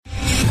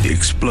The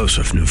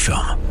explosive new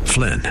film,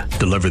 Flynn,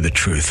 deliver the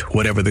truth,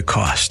 whatever the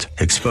cost.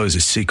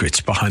 Exposes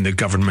secrets behind the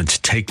government's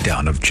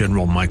takedown of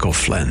General Michael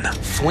Flynn.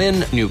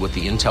 Flynn knew what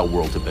the intel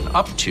world had been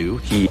up to.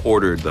 He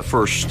ordered the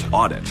first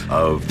audit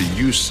of the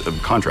use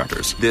of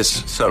contractors.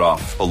 This set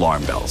off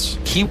alarm bells.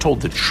 He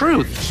told the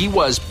truth. He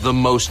was the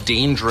most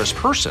dangerous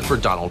person for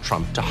Donald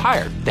Trump to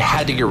hire. They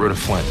had to get rid of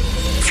Flynn.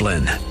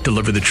 Flynn,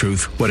 deliver the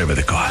truth, whatever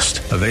the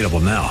cost. Available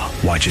now.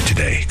 Watch it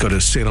today. Go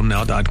to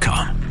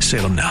salemnow.com.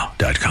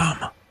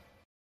 salemnow.com.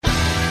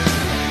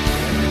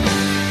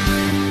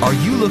 Are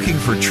you looking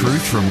for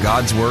truth from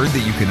God's Word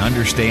that you can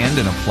understand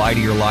and apply to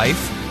your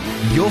life?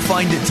 You'll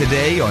find it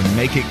today on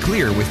Make It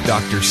Clear with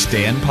Dr.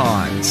 Stan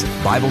Ponz,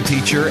 Bible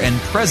teacher and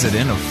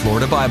president of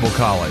Florida Bible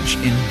College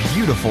in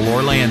beautiful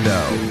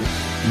Orlando.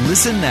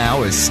 Listen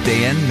now as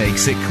Stan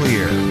makes it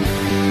clear.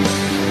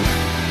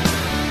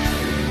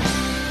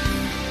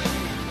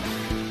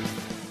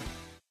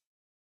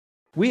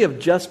 We have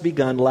just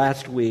begun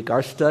last week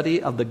our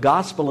study of the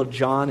Gospel of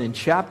John in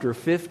chapter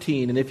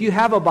 15. And if you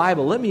have a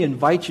Bible, let me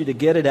invite you to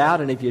get it out.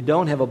 And if you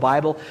don't have a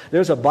Bible,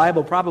 there's a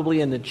Bible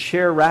probably in the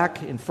chair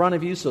rack in front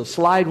of you. So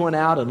slide one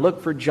out and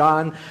look for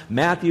John,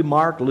 Matthew,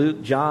 Mark,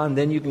 Luke, John.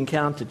 Then you can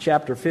count to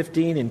chapter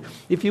 15. And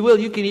if you will,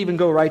 you can even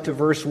go right to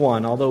verse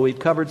 1. Although we've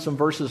covered some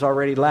verses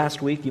already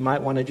last week, you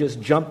might want to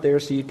just jump there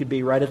so you could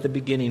be right at the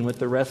beginning with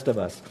the rest of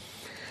us.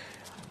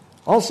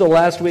 Also,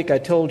 last week I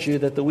told you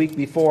that the week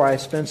before I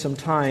spent some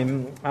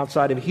time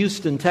outside of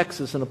Houston,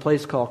 Texas, in a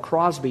place called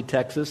Crosby,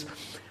 Texas,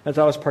 as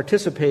I was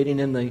participating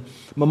in the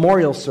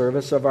memorial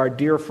service of our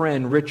dear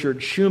friend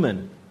Richard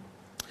Schumann.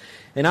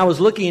 And I was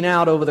looking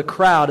out over the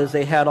crowd as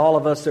they had all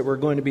of us that were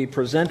going to be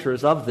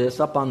presenters of this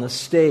up on the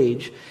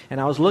stage.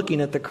 And I was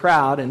looking at the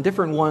crowd, and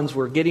different ones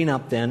were getting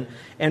up then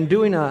and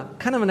doing a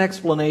kind of an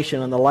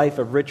explanation on the life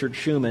of Richard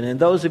Schumann. And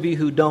those of you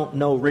who don't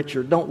know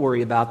Richard, don't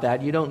worry about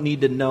that. You don't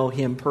need to know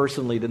him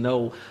personally to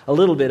know a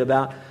little bit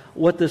about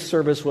what this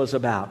service was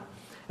about.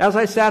 As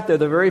I sat there,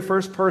 the very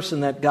first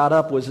person that got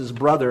up was his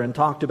brother and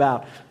talked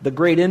about the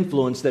great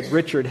influence that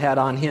Richard had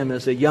on him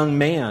as a young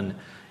man.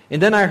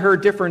 And then I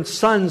heard different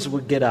sons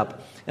would get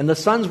up. And the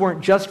sons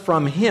weren't just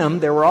from him.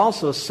 There were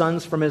also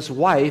sons from his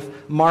wife,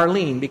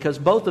 Marlene, because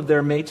both of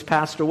their mates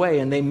passed away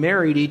and they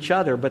married each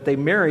other. But they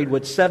married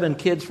with 7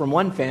 kids from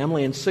one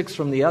family and 6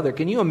 from the other.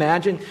 Can you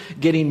imagine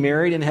getting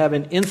married and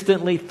having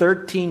instantly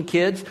 13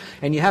 kids?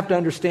 And you have to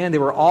understand they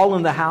were all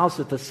in the house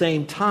at the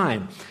same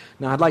time.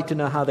 Now, I'd like to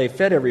know how they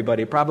fed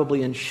everybody,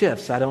 probably in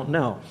shifts. I don't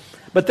know.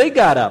 But they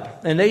got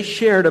up and they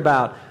shared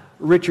about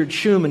Richard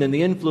Schumann and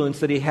the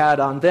influence that he had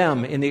on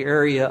them in the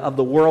area of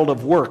the world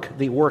of work,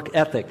 the work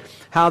ethic.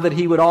 How that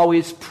he would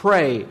always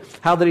pray.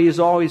 How that he was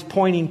always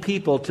pointing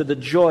people to the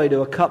joy,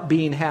 to a cup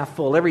being half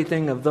full.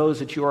 Everything of those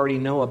that you already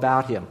know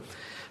about him.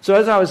 So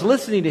as I was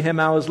listening to him,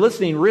 I was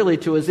listening really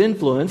to his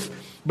influence.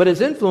 But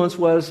his influence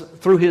was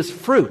through his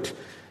fruit.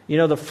 You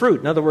know, the fruit.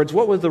 In other words,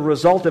 what was the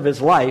result of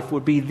his life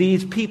would be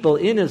these people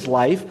in his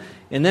life.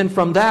 And then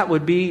from that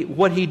would be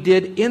what he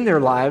did in their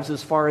lives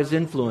as far as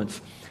influence.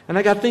 And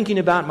I got thinking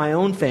about my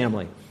own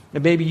family,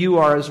 and maybe you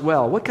are as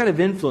well. What kind of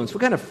influence, what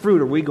kind of fruit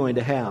are we going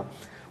to have?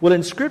 Well,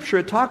 in Scripture,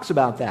 it talks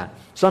about that.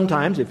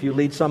 Sometimes, if you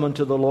lead someone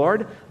to the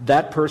Lord,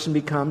 that person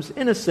becomes,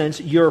 in a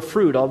sense, your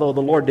fruit. Although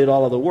the Lord did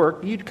all of the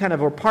work, you kind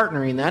of are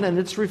partnering that, and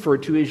it's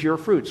referred to as your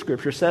fruit.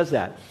 Scripture says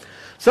that.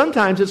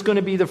 Sometimes it's going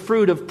to be the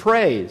fruit of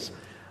praise.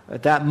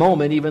 At that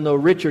moment, even though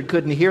Richard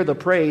couldn't hear the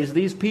praise,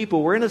 these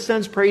people were in a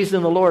sense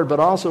praising the Lord, but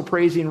also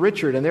praising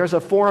Richard. And there's a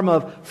form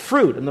of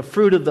fruit, and the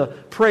fruit of the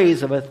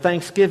praise of a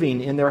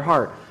thanksgiving in their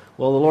heart.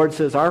 Well, the Lord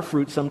says our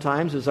fruit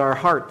sometimes is our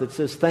heart that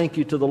says thank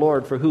you to the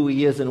Lord for who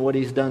He is and what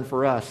He's done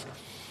for us.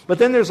 But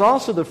then there's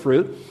also the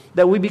fruit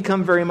that we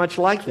become very much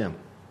like them.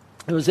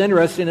 It was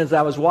interesting as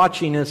I was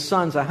watching his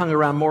sons, I hung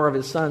around more of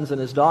his sons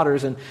and his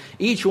daughters, and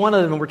each one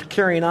of them were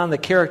carrying on the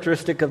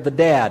characteristic of the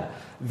dad.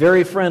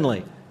 Very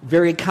friendly,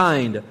 very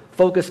kind,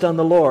 focused on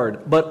the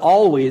Lord, but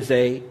always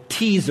a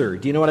teaser.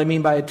 Do you know what I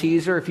mean by a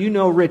teaser? If you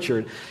know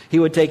Richard, he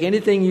would take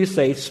anything you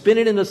say, spin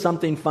it into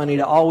something funny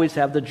to always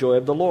have the joy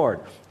of the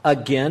Lord.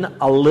 Again,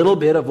 a little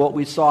bit of what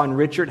we saw in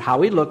Richard,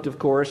 how he looked, of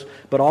course,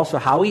 but also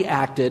how he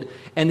acted,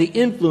 and the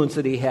influence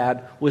that he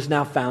had was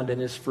now found in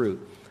his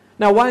fruit.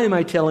 Now, why am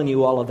I telling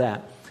you all of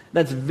that?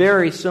 That's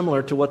very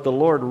similar to what the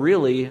Lord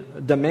really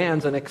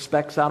demands and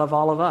expects out of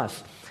all of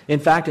us. In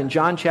fact, in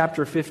John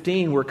chapter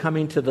 15, we're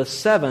coming to the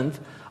 7th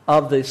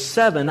of the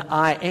 7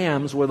 I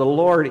ams where the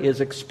Lord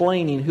is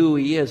explaining who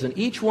He is. And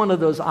each one of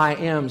those I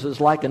ams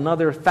is like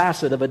another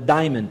facet of a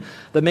diamond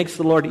that makes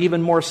the Lord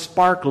even more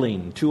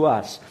sparkling to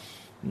us.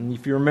 And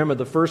if you remember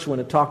the first one,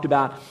 it talked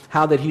about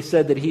how that He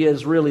said that He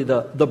is really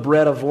the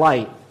bread of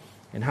light,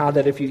 and how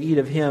that if you eat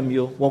of Him,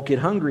 you won't get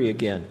hungry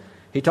again.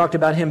 He talked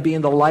about Him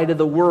being the light of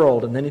the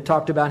world, and then He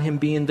talked about Him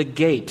being the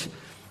gate,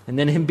 and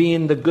then Him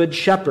being the good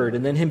shepherd,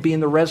 and then Him being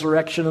the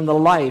resurrection and the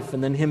life,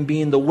 and then Him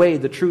being the way,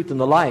 the truth, and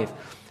the life.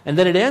 And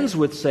then it ends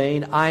with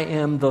saying, I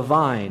am the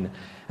vine.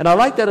 And I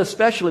like that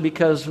especially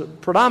because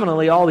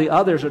predominantly all the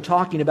others are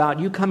talking about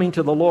you coming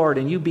to the Lord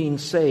and you being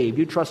saved,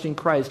 you trusting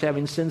Christ,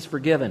 having sins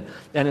forgiven,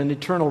 and an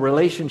eternal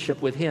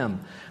relationship with Him.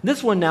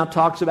 This one now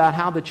talks about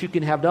how that you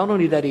can have not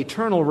only that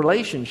eternal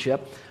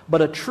relationship,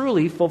 but a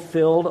truly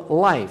fulfilled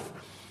life.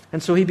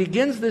 And so he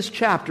begins this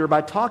chapter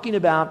by talking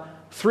about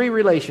 3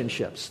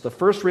 relationships. The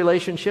first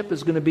relationship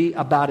is going to be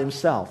about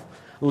himself.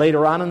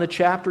 Later on in the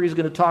chapter, he's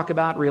going to talk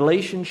about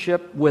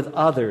relationship with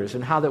others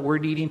and how that we're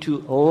needing to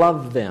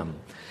love them.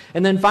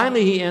 And then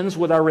finally he ends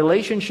with our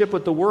relationship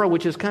with the world,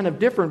 which is kind of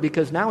different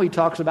because now he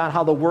talks about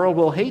how the world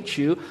will hate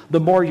you the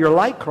more you're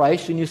like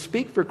Christ and you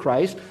speak for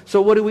Christ.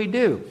 So what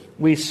do?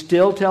 We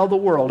still tell the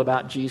world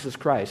about Jesus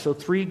Christ. So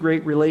 3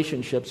 great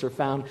relationships are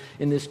found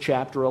in this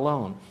chapter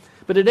alone.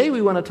 But today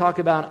we want to talk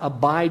about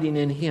abiding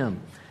in Him.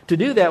 To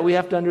do that, we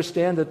have to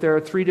understand that there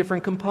are 3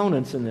 different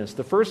components in this.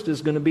 The first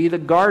is going to be the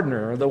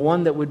gardener, or the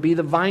one that would be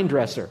the vine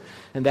dresser,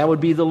 and that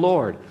would be the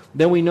Lord.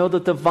 Then we know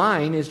that the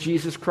vine is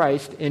Jesus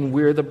Christ, and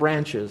we're the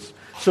branches.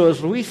 So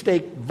as we stay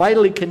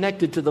vitally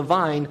connected to the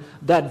vine,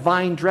 that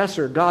vine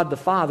dresser, God the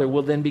Father,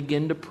 will then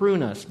begin to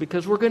prune us,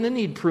 because we're going to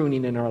need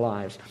pruning in our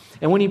lives.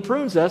 And when He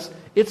prunes us,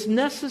 it's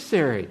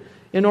necessary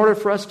in order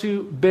for us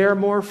to bear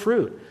more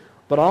fruit.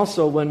 But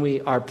also when we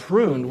are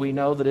pruned, we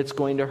know that it's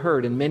going to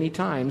hurt. And many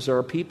times there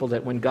are people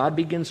that when God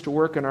begins to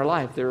work in our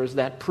life, there is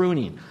that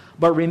pruning.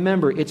 But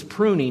remember, it's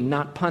pruning,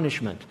 not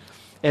punishment.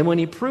 And when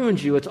He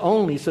prunes you, it's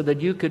only so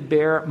that you could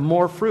bear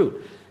more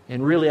fruit.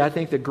 And really, I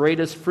think the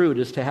greatest fruit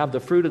is to have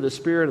the fruit of the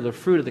Spirit, or the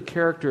fruit of the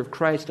character of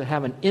Christ, to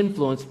have an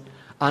influence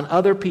on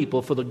other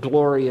people for the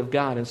glory of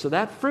God. And so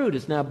that fruit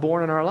is now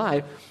born in our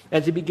life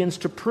as He begins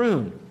to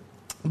prune.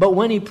 But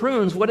when He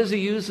prunes, what does He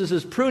use as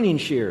His pruning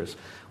shears?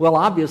 Well,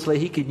 obviously,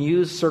 He can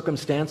use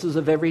circumstances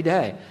of every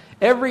day.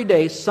 Every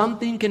day,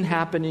 something can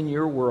happen in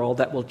your world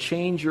that will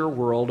change your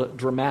world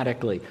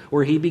dramatically,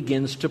 where He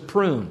begins to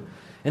prune.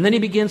 And then He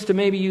begins to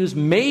maybe use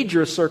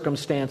major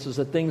circumstances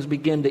that things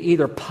begin to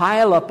either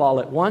pile up all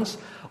at once,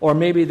 or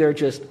maybe they're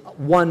just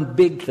one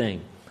big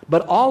thing.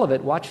 But all of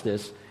it, watch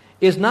this,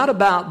 is not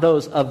about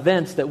those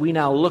events that we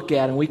now look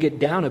at and we get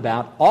down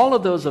about. All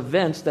of those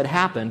events that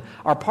happen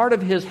are part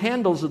of His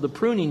handles of the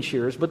pruning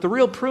shears, but the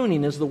real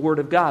pruning is the Word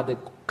of God that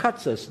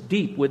cuts us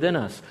deep within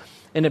us.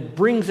 And it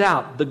brings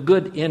out the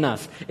good in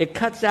us. It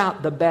cuts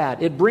out the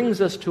bad. It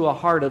brings us to a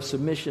heart of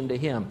submission to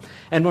Him.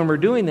 And when we're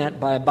doing that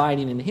by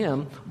abiding in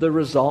Him, the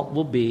result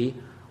will be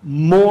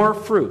more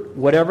fruit,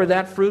 whatever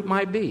that fruit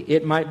might be.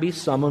 It might be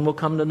someone will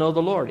come to know the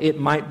Lord. It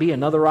might be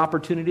another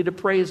opportunity to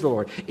praise the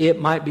Lord.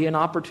 It might be an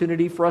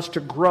opportunity for us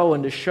to grow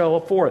and to show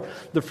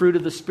forth the fruit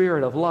of the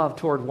Spirit of love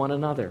toward one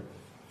another.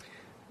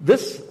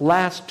 This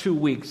last 2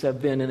 weeks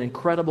have been an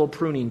incredible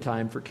pruning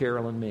time for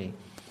Carol and me.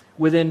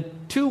 Within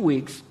 2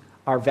 weeks,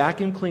 our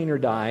vacuum cleaner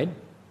died.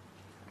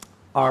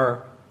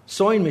 Our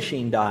sewing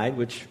machine died,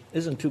 which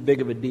isn't too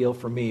big of a deal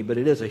for me, but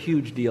it is a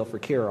huge deal for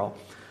Carol.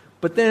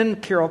 But then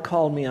Carol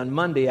called me on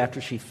Monday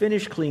after she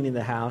finished cleaning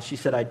the house. She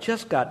said, I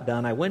just got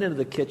done. I went into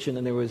the kitchen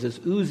and there was this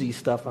oozy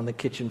stuff on the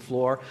kitchen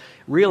floor,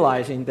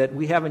 realizing that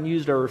we haven't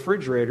used our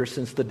refrigerator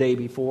since the day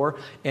before,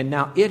 and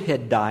now it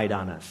had died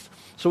on us.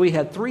 So we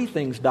had 3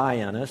 things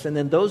die on us. And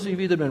then those of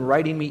you that have been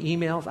writing me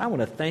emails, I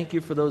want to thank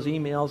you for those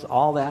emails,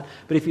 all that.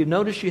 But if you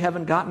notice you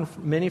haven't gotten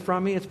many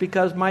from me, it's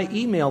because my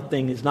email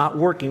thing is not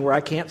working where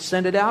I can't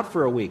send it out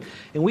for a week.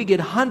 And we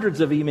get hundreds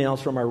of emails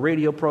from our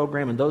radio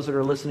program and those that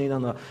are listening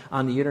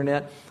on the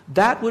internet.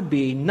 That would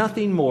be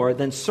nothing more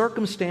than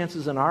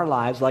circumstances in our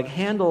lives like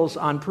handles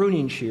on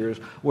pruning shears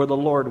where the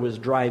Lord was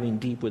driving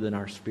deep within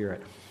our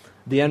spirit.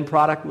 The end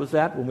product was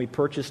that when we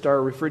purchased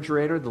our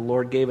refrigerator, the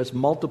Lord gave us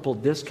multiple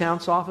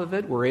discounts off of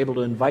it. We were able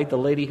to invite the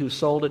lady who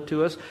sold it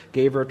to us,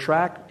 gave her a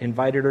track,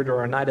 invited her to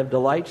our Night of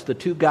Delights. The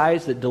 2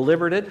 guys that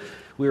delivered it,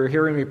 we were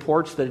hearing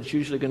reports that it's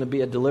usually going to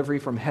be a delivery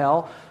from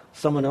hell.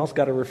 Someone else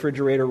got a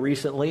refrigerator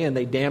recently and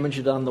they damaged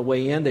it on the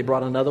way in. They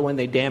brought another one,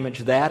 they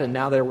damaged that, and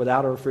now they're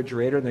without a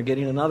refrigerator and they're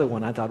getting another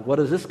one. I thought, what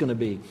is this going to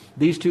be?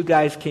 These 2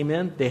 guys came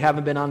in. They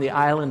haven't been on the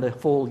island a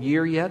full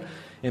year yet.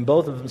 And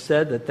both of them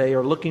said that they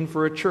are looking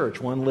for a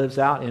church. One lives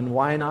out in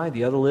Waianae,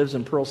 the other lives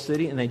in Pearl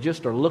City, and they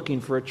just are looking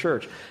for a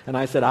church. And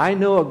I said, I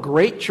know a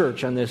great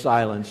church on this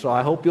island, so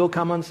I hope you'll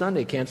come on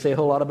Sunday. Can't say a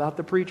whole lot about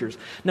the preachers.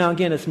 Now,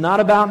 again, it's not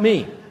about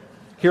me.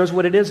 Here's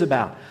what it is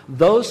about.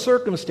 Those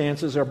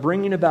circumstances are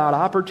bringing about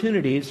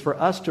opportunities for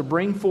us to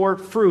bring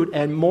forth fruit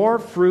and more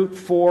fruit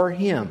for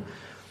Him.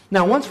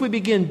 Now, once we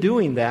begin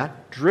doing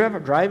that,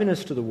 driving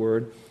us to the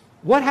Word,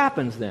 what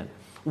happens then?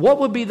 What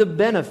would be the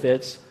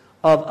benefits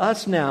of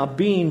us now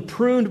being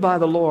pruned by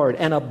the Lord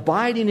and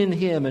abiding in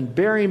Him and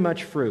bearing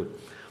much fruit?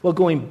 Well,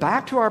 going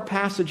back to our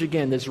passage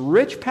again, this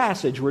rich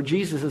passage where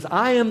Jesus says,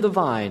 I am the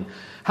vine,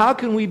 how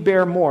can we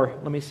bear more,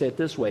 let me say it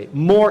this way,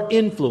 more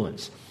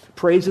influence?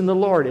 Praising the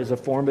Lord is a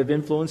form of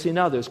influencing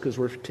others because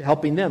we're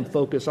helping them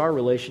focus our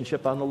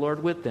relationship on the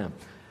Lord with them.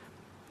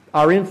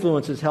 Our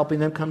influence is helping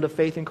them come to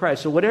faith in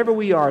Christ. So whatever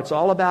we are, it's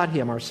all about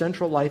Him. Our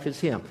central life is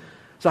Him.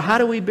 So how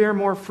do we bear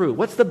more fruit?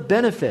 What's the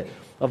benefit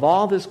of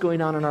all this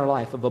going on in our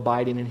life of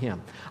abiding in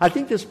Him? I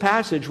think this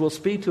passage will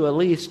speak to at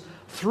least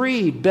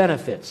 3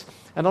 benefits.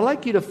 And I'd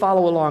like you to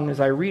follow along as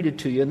I read it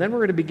to you, and then we're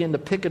going to begin to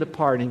pick it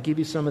apart and give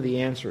you some of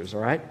the answers, all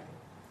right?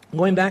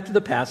 Going back to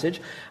the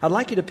passage, I'd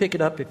like you to pick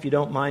it up, if you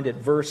don't mind, at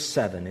verse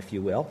 7, if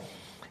you will.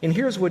 And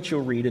here's what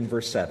you'll read in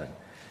verse 7.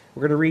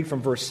 We're going to read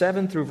from verse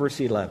 7 through verse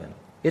 11.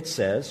 It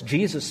says,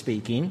 Jesus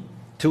speaking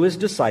to his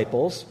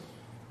disciples,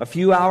 a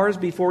few hours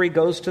before he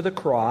goes to the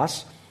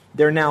cross,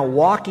 they're now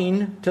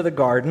walking to the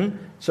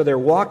garden. So they're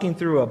walking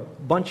through a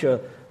bunch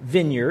of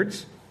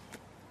vineyards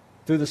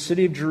through the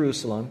city of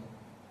Jerusalem.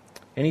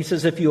 And he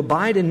says, if you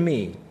abide in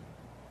me,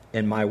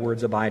 and my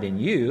words abide in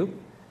you,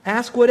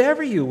 ask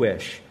whatever you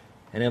wish,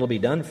 and it'll be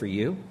done for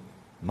you.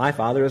 My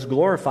Father is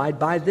glorified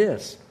by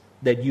this,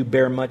 that you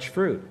bear much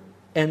fruit,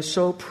 and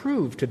so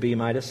prove to be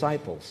my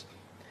disciples.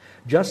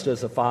 Just as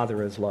the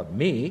Father has loved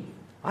me,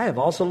 I have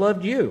also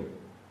loved you.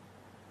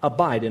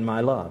 Abide in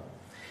my love.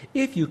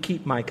 If you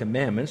keep my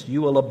commandments,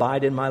 you will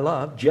abide in my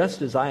love,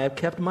 just as I have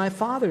kept my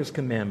Father's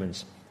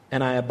commandments,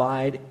 and I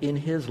abide in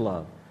his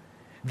love.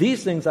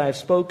 These things I have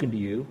spoken to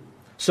you,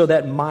 so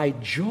that my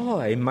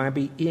joy might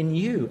be in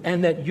you,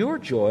 and that your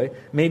joy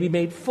may be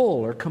made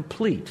full or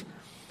complete.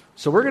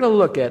 So we're going to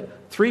look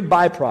at 3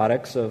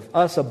 byproducts of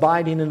us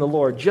abiding in the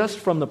Lord just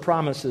from the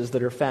promises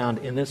that are found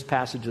in this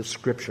passage of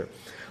Scripture.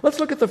 Let's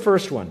look at the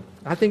first one.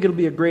 I think it'll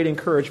be a great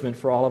encouragement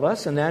for all of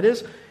us, and that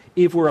is,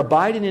 if we're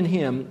abiding in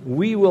him,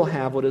 we will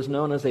have what is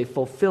known as a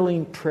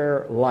fulfilling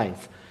prayer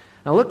life.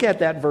 Now look at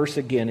that verse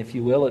again, if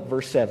you will, at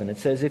verse 7. It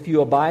says, if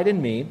you abide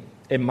in me,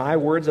 and my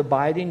words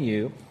abide in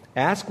you,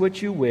 ask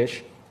what you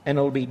wish, and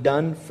it'll be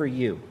done for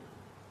you.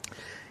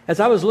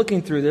 As I was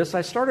looking through this,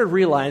 I started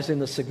realizing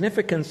the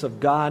significance of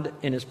God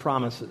and his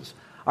promises.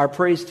 Our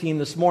praise team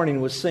this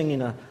morning was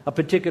singing a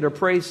particular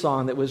praise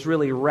song that was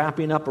really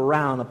wrapping up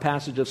around a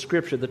passage of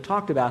Scripture that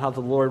talked about how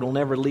the Lord will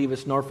never leave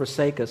us nor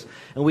forsake us,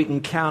 and we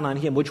can count on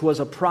him, which was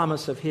a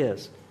promise of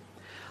his.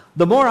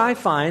 The more I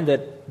find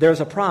that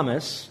there's a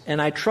promise,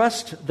 and I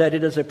trust that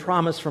it is a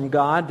promise from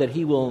God that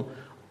he will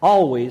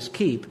always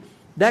keep,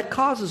 that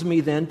causes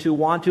me then to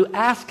want to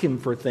ask him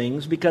for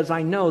things because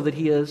I know that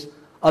he is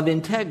of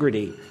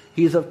integrity.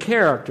 He's of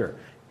character.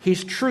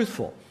 He's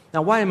truthful.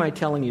 Now, why am I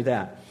telling you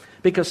that?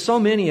 Because so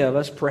many of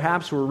us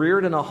perhaps were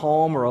reared in a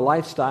home or a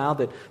lifestyle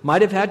that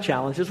might have had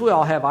challenges. We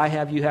all have, I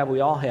have, you have,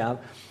 we all have.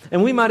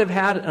 And we might have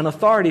had an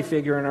authority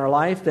figure in our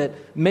life that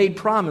made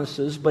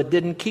promises but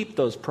didn't keep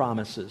those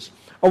promises.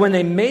 Or when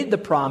they made the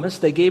promise,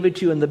 they gave it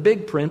to you in the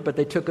big print, but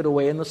they took it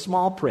away in the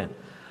small print.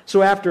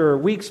 So after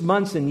weeks,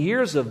 months, and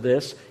years of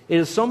this, it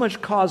has so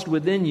much caused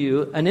within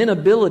you an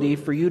inability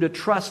for you to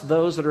trust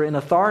those that are in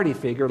authority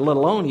figure, let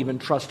alone even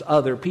trust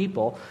other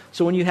people.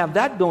 So when you have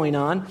that going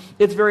on,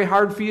 it's very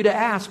hard for you to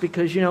ask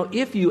because,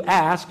 if you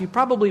ask, you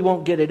probably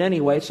won't get it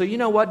anyway. So you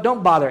know what?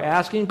 Don't bother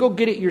asking. Go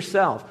get it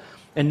yourself.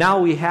 And now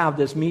we have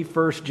this me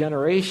first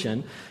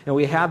generation, and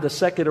we have the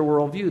secular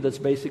worldview that's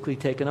basically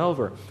taken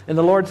over. And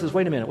the Lord says,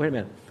 wait a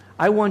minute.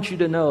 I want you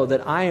to know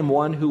that I am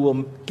one who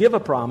will give a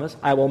promise,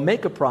 I will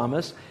make a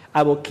promise,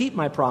 I will keep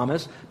my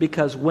promise,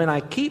 because when I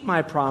keep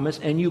my promise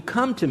and you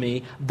come to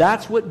me,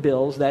 that's what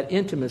builds that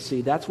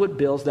intimacy, that's what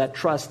builds that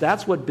trust,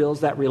 that's what builds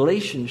that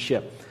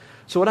relationship.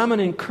 So what I'm going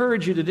to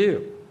encourage you to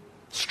do,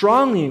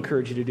 strongly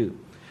encourage you to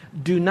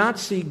do not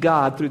see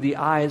God through the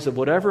eyes of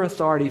whatever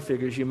authority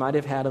figures you might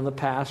have had in the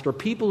past, or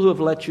people who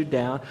have let you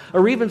down,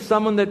 or even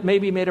someone that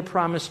maybe made a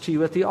promise to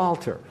you at the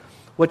altar.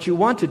 What you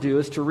want to do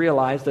is to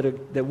realize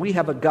that we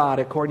have a God,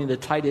 according to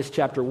Titus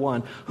chapter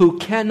 1, who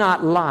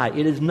cannot lie.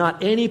 It is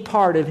not any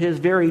part of his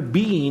very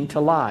being to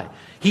lie.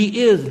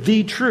 He is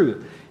the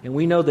truth. And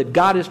we know that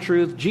God is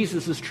truth,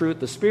 Jesus is truth,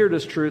 the Spirit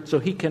is truth, so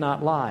he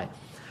cannot lie.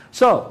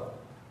 So,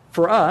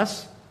 for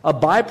us, a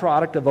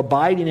byproduct of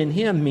abiding in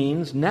him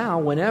means now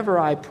whenever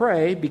I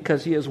pray,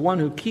 because he is one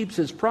who keeps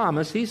his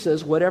promise, he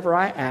says, whatever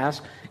I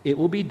ask, it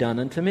will be done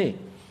unto me.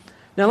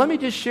 Now let me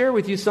just share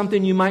with you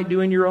something you might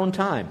do in your own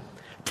time.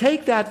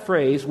 Take that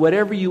phrase,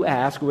 whatever you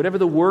ask, whatever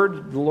the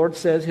word the Lord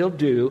says he'll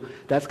do,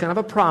 that's kind of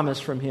a promise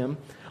from him.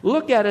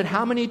 Look at it,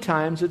 how many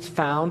times it's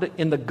found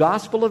in the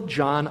Gospel of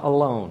John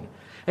alone.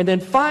 And then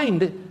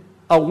find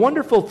a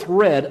wonderful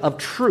thread of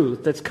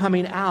truth that's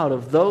coming out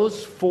of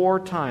those 4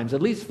 times,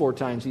 at least 4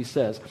 times he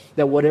says,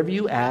 that whatever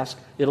you ask,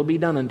 it'll be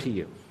done unto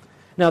you.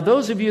 Now,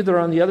 those of you that are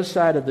on the other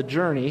side of the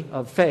journey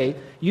of faith,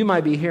 you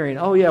might be hearing,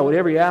 oh yeah,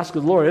 whatever you ask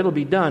of the Lord, it'll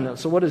be done.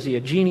 So what is he,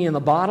 a genie in the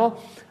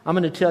bottle? I'm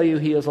going to tell you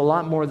he is a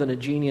lot more than a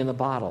genie in the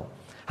bottle.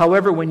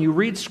 However, when you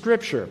read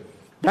Scripture,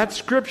 that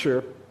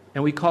Scripture,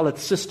 and we call it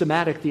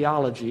systematic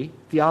theology.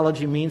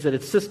 Theology means that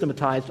it's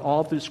systematized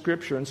all through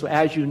Scripture. And so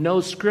as you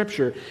know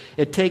Scripture,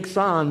 it takes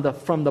on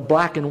from the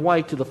black and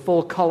white to the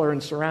full color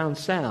and surround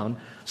sound.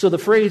 So the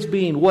phrase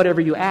being, whatever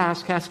you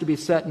ask, has to be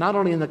set not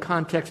only in the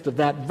context of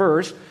that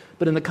verse,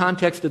 but in the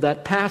context of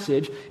that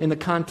passage, in the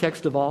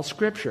context of all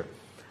Scripture.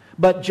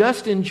 But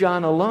just in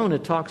John alone,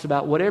 it talks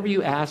about whatever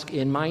you ask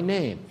in my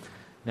name.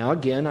 Now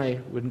again, I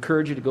would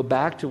encourage you to go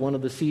back to one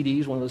of the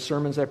CDs, one of the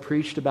sermons I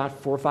preached about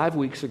 4 or 5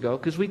 weeks ago,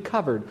 because we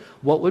covered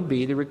what would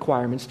be the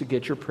requirements to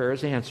get your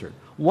prayers answered.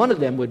 One of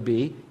them would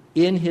be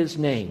in his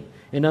name.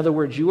 In other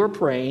words, you are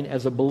praying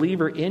as a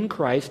believer in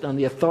Christ on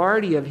the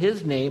authority of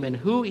His name and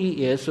who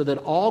He is so that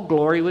all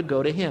glory would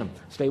go to Him.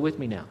 Stay with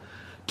me now.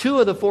 2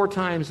 of the 4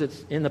 times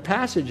it's in the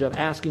passage of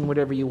asking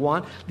whatever you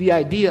want, the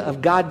idea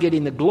of God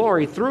getting the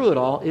glory through it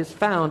all is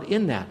found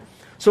in that.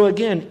 So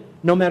again,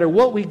 no matter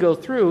what we go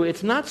through,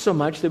 it's not so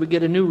much that we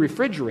get a new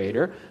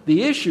refrigerator.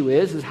 The issue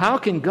is how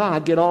can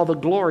God get all the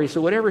glory? So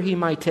whatever He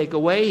might take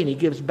away and He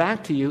gives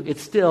back to you,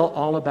 it's still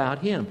all about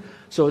Him.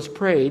 So it's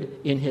prayed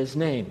in His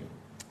name.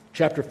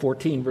 Chapter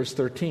 14, verse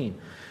 13.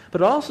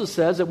 But it also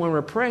says that when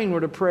we're praying, we're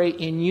to pray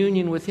in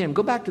union with Him.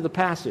 Go back to the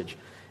passage.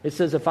 It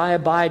says, if I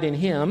abide in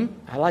Him,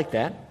 I like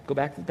that. Go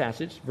back to the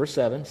passage. Verse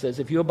 7 says,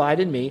 if you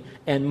abide in me,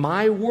 and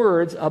my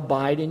words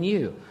abide in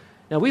you.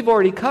 Now, we've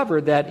already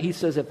covered that He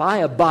says, if I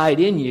abide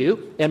in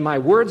you, and my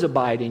words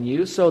abide in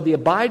you, so the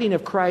abiding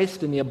of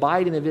Christ and the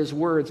abiding of His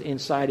words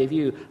inside of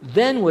you,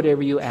 then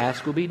whatever you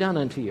ask will be done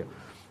unto you.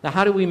 Now,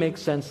 how do we make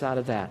sense out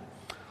of that?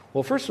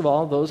 Well, first of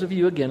all, those of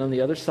you, again, on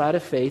the other side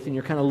of faith, and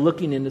you're kind of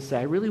looking in to say,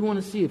 I really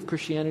want to see if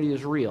Christianity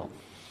is real.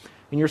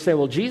 And you're saying,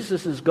 well,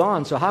 Jesus is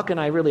gone, so how can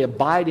I really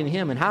abide in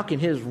Him? And how can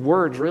His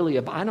words really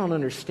abide? I don't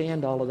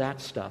understand all of that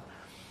stuff.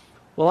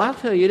 Well, I'll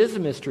tell you, it is a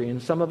mystery.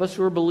 And some of us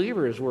who are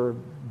believers, we're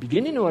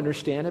beginning to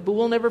understand it, but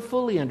we'll never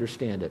fully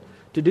understand it.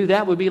 To do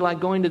that would be like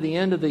going to the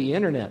end of the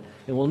internet.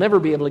 And we'll never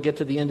be able to get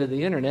to the end of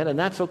the internet. And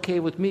that's okay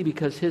with me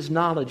because His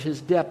knowledge,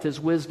 His depth, His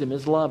wisdom,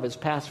 His love is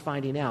past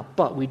finding out.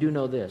 But we do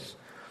know this.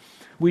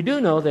 We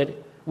do know that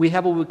we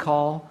have what we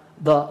call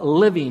the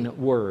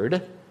living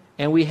Word,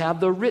 and we have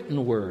the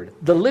written Word.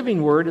 The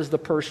living Word is the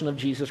person of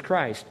Jesus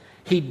Christ.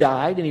 He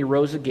died and He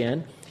rose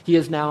again. He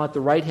is now at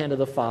the right hand of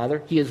the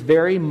Father. He is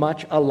very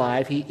much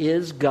alive. He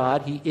is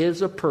God. He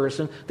is a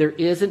person. There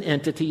is an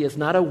entity. He is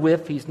not a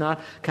whiff. He's not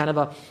kind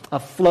of a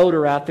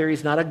floater out there.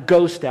 He's not a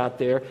ghost out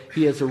there.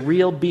 He is a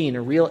real being,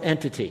 a real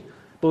entity.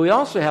 But we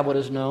also have what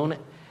is known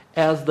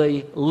as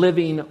the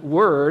living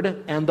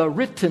Word and the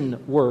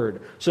written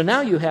Word. So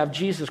now you have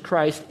Jesus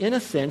Christ, in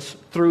a sense,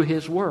 through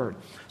His Word.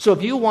 So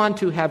if you want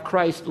to have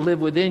Christ live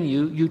within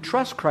you, you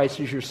trust Christ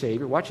as your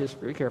Savior. Watch this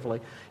very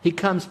carefully. He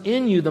comes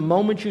in you the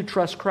moment you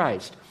trust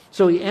Christ.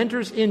 So He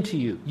enters into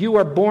you. You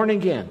are born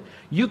again.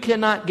 You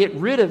cannot get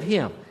rid of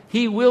Him.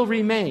 He will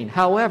remain.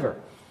 However,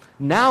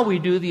 now we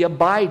do the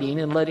abiding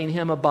and letting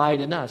Him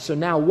abide in us. So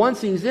now once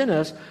He's in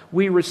us,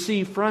 we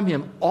receive from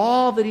Him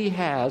all that He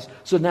has.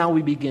 So now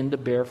we begin to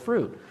bear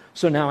fruit.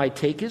 So now I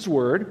take His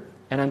Word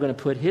and I'm going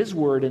to put His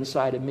Word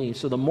inside of me.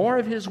 So the more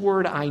of His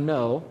Word I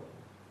know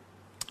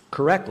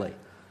correctly,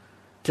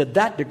 to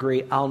that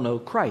degree I'll know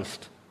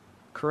Christ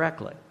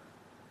correctly.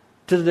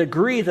 To the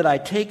degree that I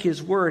take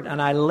His Word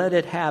and I let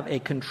it have a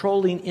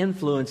controlling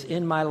influence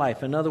in my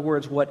life. In other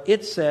words, what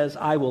it says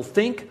I will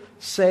think,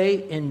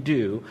 say, and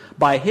do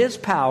by His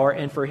power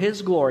and for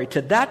His glory.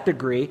 To that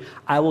degree,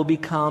 I will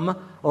become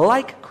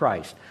like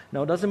Christ.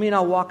 Now, it doesn't mean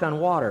I'll walk on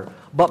water,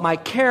 but my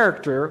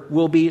character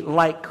will be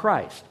like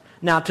Christ.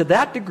 Now, to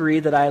that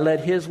degree that I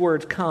let His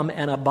words come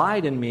and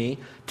abide in me,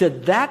 to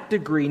that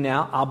degree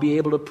now I'll be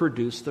able to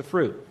produce the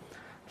fruit.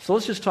 So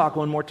let's just talk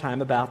one more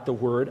time about the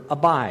word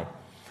abide.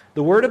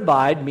 The word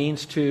abide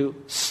means to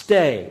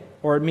stay,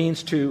 or it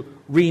means to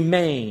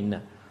remain.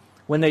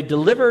 When they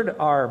delivered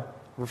our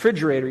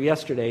refrigerator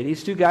yesterday,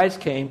 these 2 guys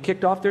came,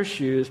 kicked off their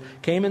shoes,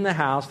 came in the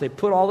house. They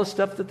put all the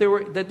stuff that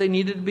they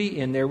needed to be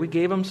in there. We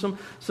gave them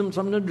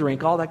something to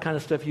drink, all that kind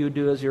of stuff you would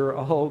do as you're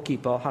a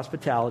keeper,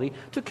 hospitality.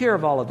 Took care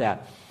of all of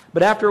that.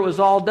 But after it was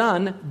all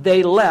done,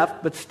 they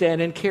left, but Stan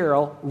and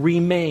Carol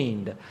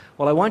remained.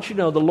 Well, I want you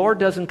to know the Lord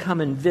doesn't come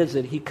and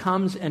visit. He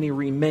comes and He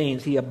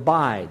remains. He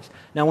abides.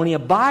 Now, when He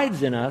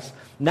abides in us,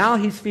 now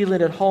He's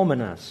feeling at home in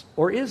us.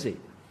 Or is He?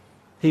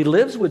 He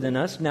lives within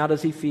us. Now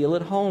does He feel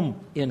at home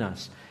in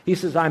us? He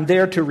says, I'm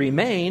there to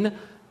remain.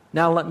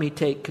 Now let me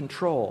take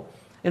control.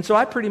 And so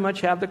I pretty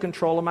much have the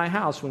control of my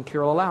house when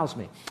Carol allows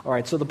me. All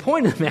right, so the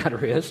point of the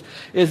matter is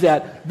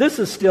that this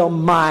is still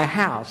my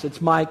house. It's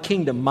my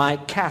kingdom, my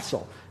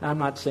castle. Now, I'm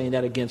not saying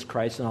that against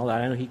Christ and all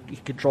that. I know He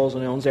controls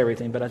and owns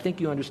everything, but I think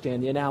you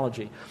understand the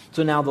analogy.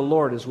 So now the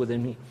Lord is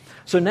within me.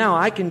 So now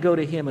I can go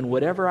to Him, and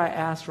whatever I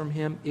ask from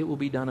Him, it will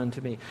be done unto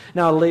me.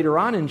 Now, later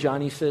on in John,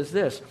 He says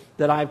this,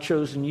 that I've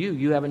chosen you.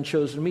 You haven't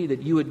chosen me,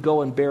 that you would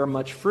go and bear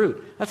much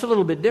fruit. That's a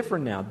little bit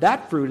different now.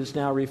 That fruit is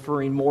now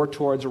referring more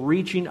towards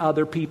reaching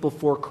other people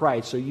for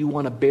Christ. So you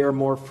want to bear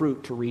more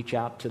fruit to reach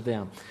out to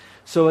them.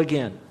 So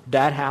again,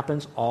 that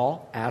happens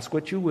all. Ask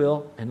what you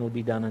will, and it will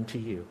be done unto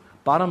you.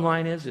 Bottom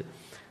line is,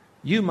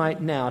 you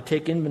might now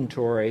take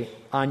inventory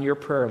on your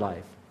prayer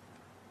life.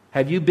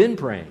 Have you been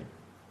praying?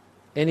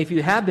 And if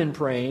you have been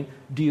praying,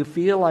 do you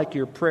feel like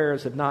your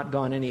prayers have not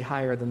gone any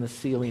higher than the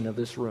ceiling of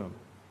this room?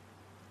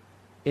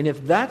 And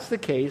if that's the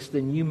case,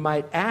 then you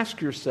might ask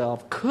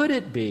yourself, could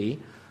it be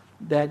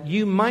that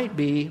you might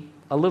be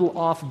a little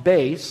off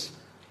base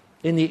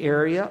in the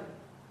area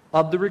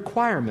of the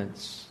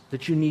requirements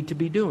that you need to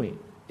be doing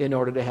in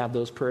order to have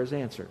those prayers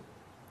answered?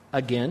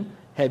 Again,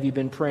 have you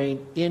been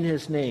praying in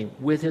His name,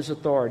 with His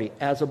authority,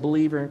 as a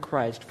believer in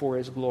Christ for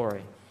His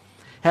glory?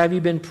 Have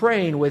you been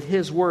praying with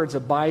His words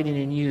abiding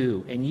in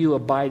you and you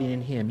abiding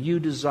in Him, you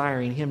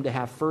desiring Him to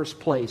have first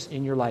place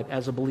in your life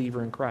as a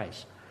believer in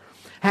Christ?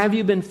 Have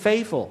you been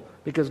faithful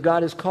because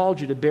God has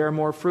called you to bear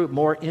more fruit,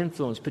 more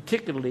influence,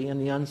 particularly in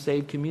the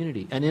unsaved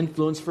community, an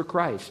influence for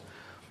Christ?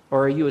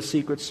 Or are you a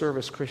Secret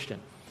Service Christian?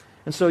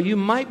 And so you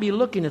might be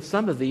looking at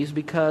some of these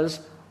because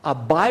a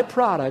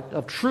byproduct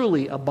of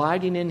truly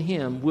abiding in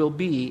Him will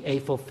be a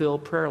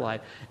fulfilled prayer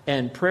life.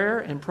 And prayer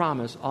and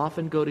promise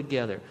often go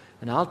together.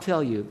 And I'll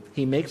tell you,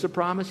 He makes a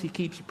promise, He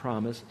keeps a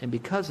promise, and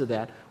because of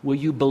that, will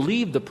you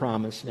believe the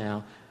promise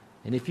now?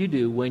 And if you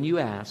do, when you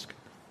ask,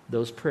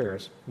 those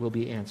prayers will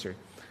be answered.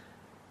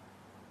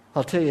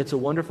 I'll tell you, it's a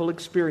wonderful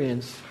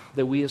experience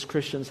that we as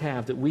Christians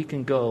have, that we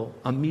can go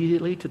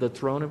immediately to the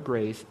throne of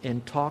grace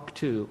and talk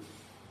to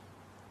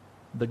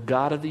the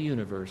God of the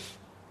universe,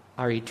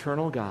 our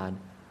eternal God,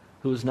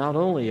 who is not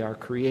only our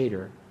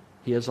Creator,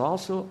 He is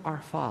also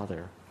our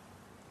Father.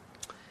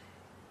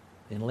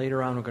 And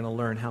later on, we're going to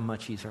learn how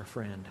much He's our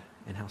friend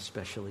and how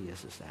special He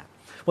is as that.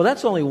 Well,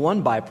 that's only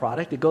one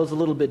byproduct. It goes a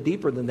little bit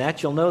deeper than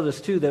that. You'll notice,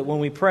 too, that when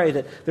we pray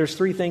that there's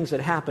three things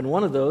that happen.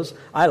 One of those,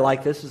 I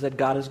like this, is that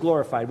God is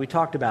glorified. We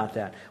talked about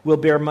that. We'll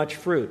bear much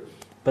fruit,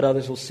 but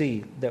others will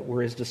see that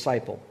we're His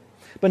disciple.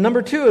 But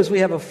number two is we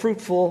have a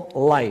fruitful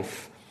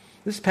life.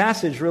 This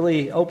passage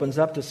really opens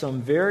up to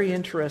some very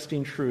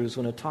interesting truths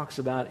when it talks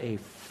about a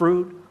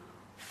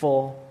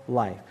fruitful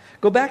life.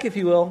 Go back, if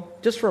you will,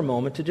 just for a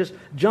moment, to just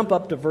jump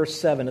up to verse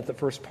 7 at the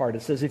first part.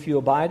 It says, if you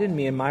abide in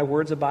me and my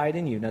words abide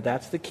in you. Now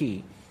that's the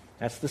key.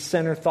 That's the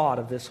center thought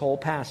of this whole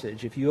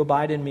passage. If you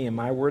abide in me and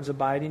my words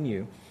abide in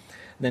you.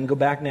 Then go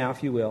back now,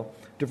 if you will,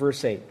 to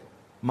verse 8.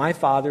 My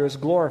Father is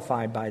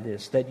glorified by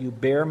this, that you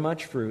bear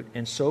much fruit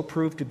and so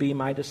prove to be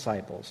my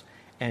disciples.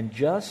 And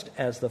just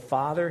as the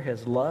Father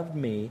has loved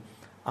me,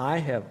 I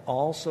have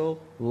also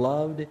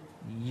loved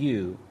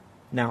you.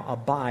 Now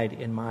abide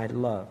in my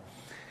love.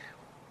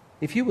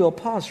 If you will,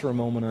 pause for a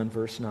moment on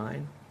verse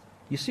 9.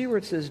 You see where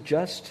it says,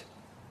 just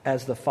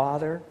as the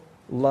Father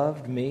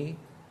loved me,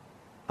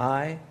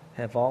 I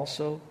have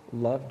also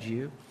loved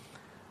you.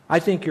 I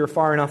think you're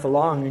far enough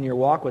along in your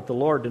walk with the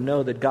Lord to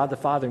know that God the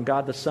Father and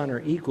God the Son are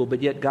equal,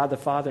 but yet God the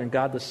Father and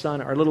God the Son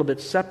are a little bit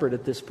separate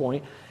at this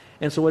point.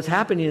 And so what's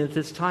happening at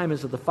this time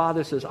is that the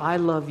Father says, I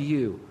love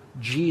you,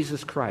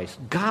 Jesus Christ.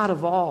 God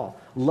of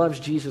all loves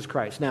Jesus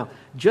Christ. Now,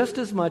 just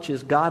as much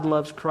as God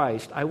loves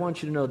Christ, I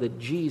want you to know that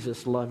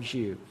Jesus loves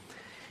you.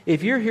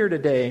 If you're here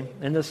today,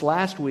 and this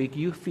last week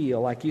you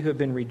feel like you have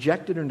been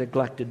rejected or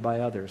neglected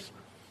by others,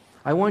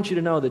 I want you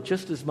to know that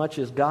just as much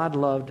as God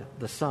loved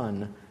the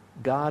Son,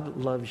 God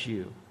loves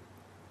you.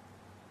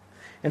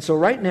 And so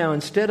right now,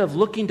 instead of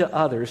looking to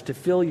others to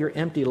fill your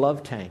empty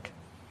love tank,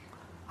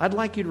 I'd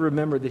like you to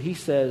remember that He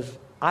says,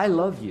 I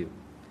love you,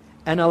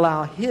 and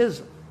allow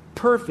His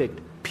perfect,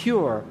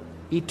 pure,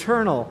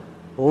 eternal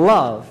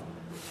love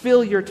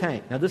fill your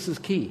tank. Now this is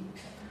key.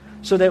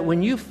 So that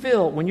when you're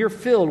filled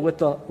with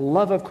the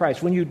love of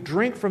Christ, when you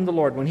drink from the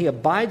Lord, when He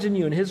abides in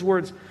you and His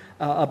words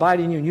abide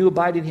in you and you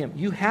abide in Him,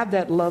 you have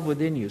that love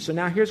within you. So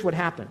now here's what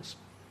happens.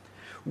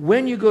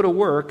 When you go to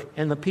work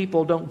and the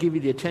people don't give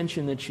you the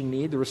attention that you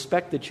need, the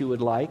respect that you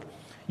would like,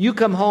 you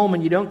come home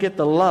and you don't get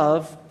the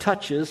love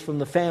touches from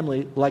the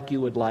family like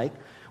you would like,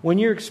 when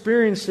you're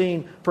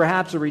experiencing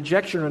perhaps a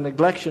rejection or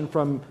neglection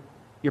from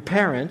your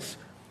parents,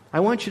 I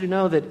want you to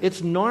know that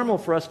it's normal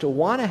for us to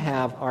want to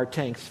have our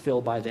tanks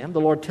filled by them. The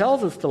Lord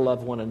tells us to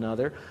love one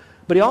another,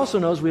 but He also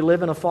knows we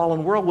live in a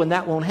fallen world when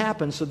that won't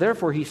happen. So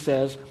therefore He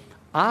says,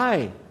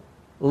 I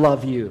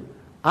love you.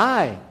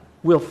 I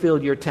will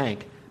fill your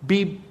tank.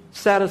 Be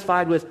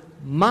satisfied with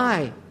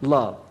my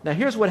love. Now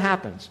here's what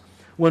happens.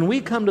 When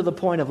we come to the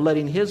point of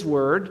letting His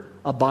word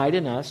abide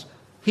in us,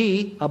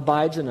 He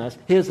abides in us.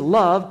 His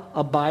love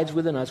abides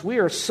within us. We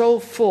are so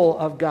full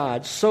of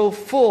God, so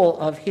full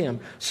of Him,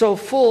 so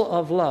full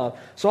of love.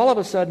 So all of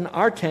a sudden,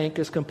 our tank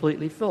is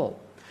completely full.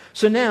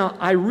 So now,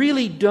 I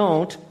really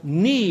don't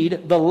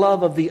need the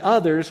love of the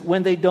others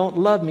when they don't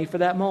love me for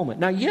that moment.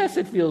 Now, yes,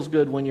 it feels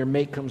good when your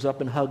mate comes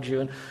up and hugs you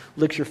and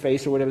licks your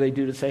face or whatever they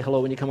do to say hello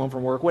when you come home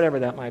from work, whatever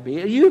that might be.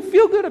 You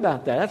feel good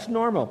about that. That's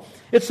normal.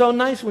 It's so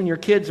nice when your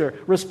kids are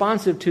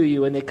responsive to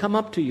you and they come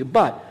up to you.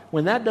 But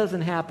when that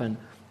doesn't happen,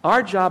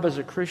 our job as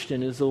a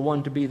Christian is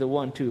to be the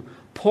one to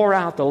pour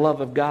out the love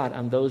of God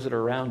on those that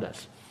are around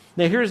us.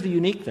 Now, here's the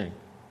unique thing.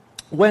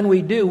 When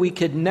we do, we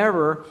could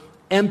never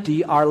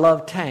empty our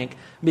love tank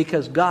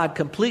because God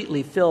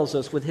completely fills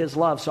us with His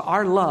love. So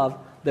our love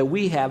that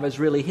we have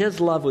is really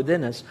His love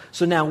within us.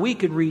 So now we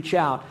could reach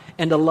out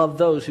and to love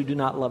those who do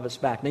not love us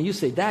back. Now you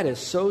say, that is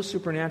so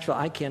supernatural,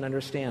 I can't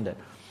understand it.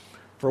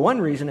 For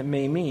one reason, it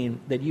may mean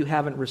that you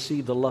haven't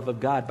received the love of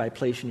God by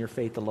placing your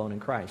faith alone in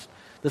Christ.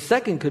 The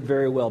second could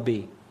very well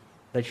be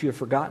that you have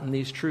forgotten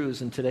these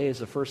truths and today is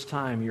the first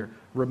time you're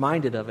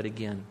reminded of it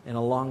again in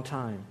a long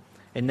time.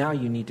 And now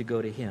you need to go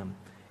to Him.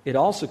 It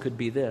also could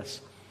be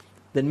this,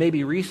 that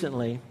maybe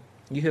recently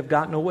you have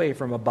gotten away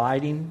from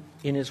abiding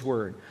in His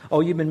Word. Oh,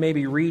 you've been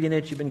maybe reading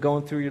it, you've been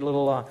going through your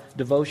little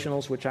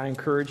devotionals, which I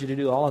encourage you to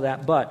do, all of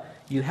that, but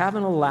You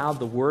haven't allowed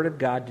the Word of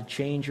God to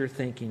change your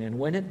thinking. And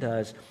when it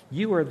does,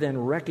 you are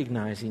then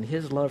recognizing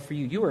His love for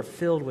you. You are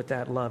filled with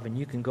that love, and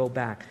you can go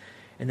back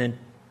and then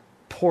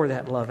pour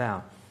that love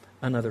out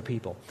on other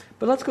people.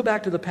 But let's go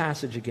back to the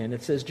passage again.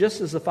 It says,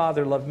 just as the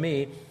Father loved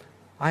me,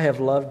 I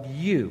have loved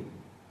you.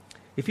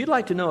 If you'd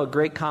like to know a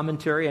great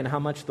commentary on how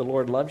much the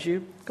Lord loves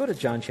you, go to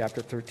John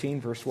chapter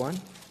 13, verse 1.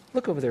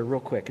 Look over there real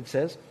quick. It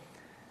says,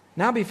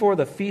 now before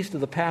the feast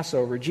of the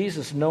Passover,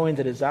 Jesus, knowing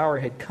that His hour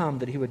had come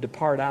that He would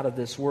depart out of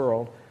this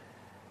world,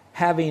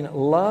 having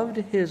loved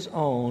His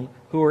own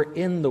who were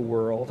in the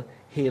world,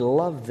 He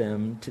loved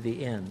them to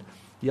the end.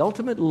 The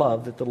ultimate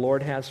love that the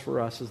Lord has for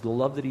us is the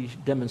love that He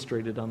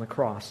demonstrated on the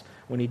cross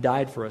when He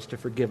died for us to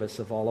forgive us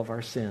of all of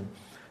our sin.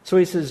 So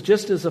He says,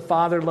 just as the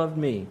Father loved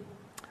me,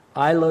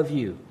 I love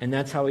you. And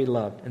that's how He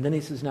loved. And then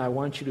He says, now I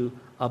want you to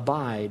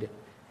abide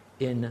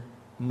in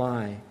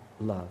my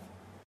love.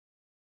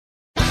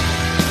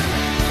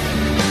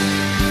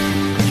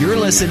 You're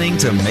listening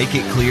to Make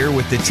It Clear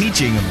with the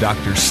teaching of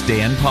Dr.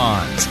 Stan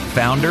Ponz,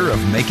 founder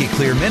of Make It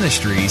Clear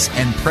Ministries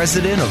and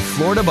president of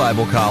Florida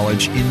Bible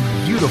College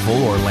in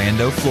beautiful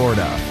Orlando,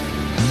 Florida.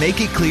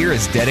 Make It Clear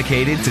is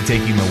dedicated to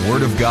taking the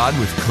Word of God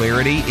with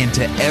clarity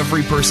into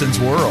every person's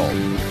world.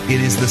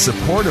 It is the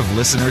support of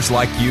listeners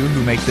like you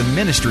who make the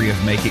ministry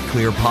of Make It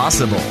Clear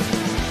possible.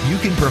 You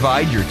can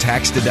provide your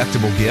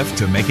tax-deductible gift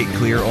to Make It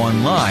Clear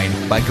online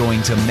by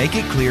going to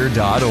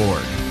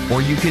makeitclear.org.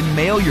 Or you can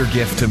mail your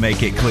gift to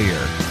Make It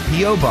Clear,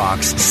 P.O.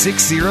 Box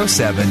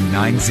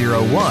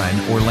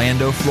 607901,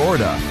 Orlando,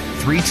 Florida,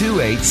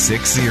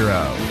 32860.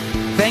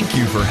 Thank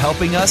you for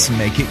helping us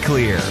make it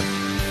clear.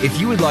 If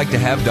you would like to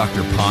have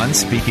Dr. Ponz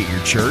speak at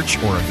your church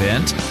or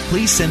event,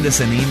 please send us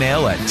an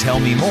email at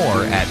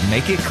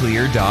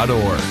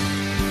tellmemore@makeitclear.org.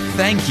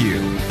 Thank you,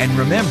 and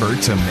remember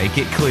to make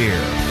it clear.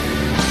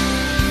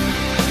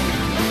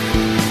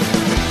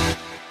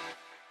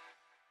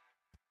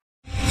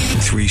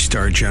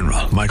 Three-star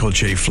General Michael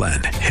J.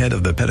 Flynn, head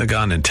of the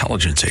Pentagon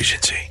Intelligence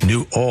Agency,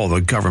 knew all the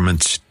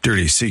government's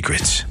dirty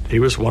secrets. He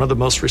was one of the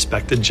most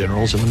respected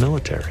generals in the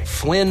military.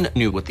 Flynn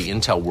knew what the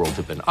intel world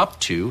had been up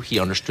to. He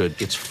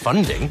understood its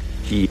funding.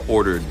 He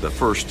ordered the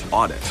first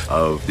audit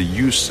of the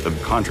use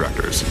of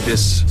contractors.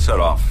 This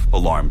set off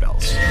alarm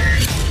bells.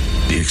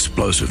 The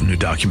explosive new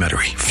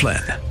documentary,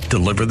 Flynn,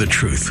 Deliver the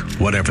Truth,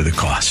 Whatever the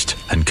Cost,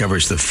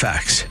 uncovers the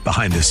facts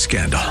behind this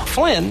scandal.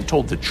 Flynn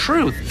told the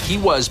truth. He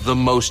was the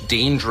most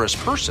dangerous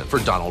person for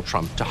Donald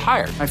Trump to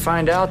hire. I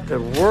find out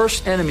the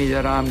worst enemy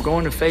that I'm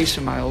going to face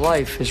in my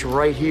life is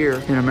right here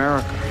in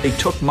America. They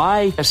took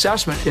my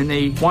assessment and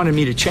they wanted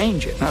me to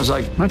change it. And I was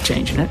like, I'm not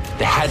changing it.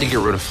 They had to get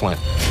rid of Flynn.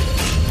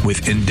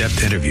 With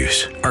in-depth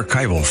interviews,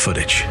 archival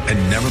footage,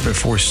 and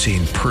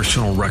never-before-seen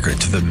personal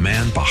records of the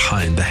man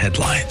behind the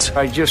headlines.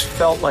 I just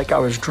felt like I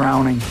was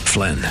drowning.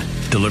 Flynn,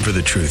 Deliver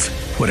the Truth,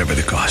 Whatever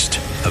the Cost.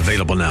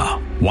 Available now.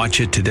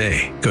 Watch it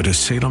today. Go to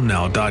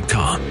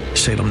salemnow.com.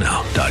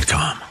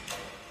 salemnow.com.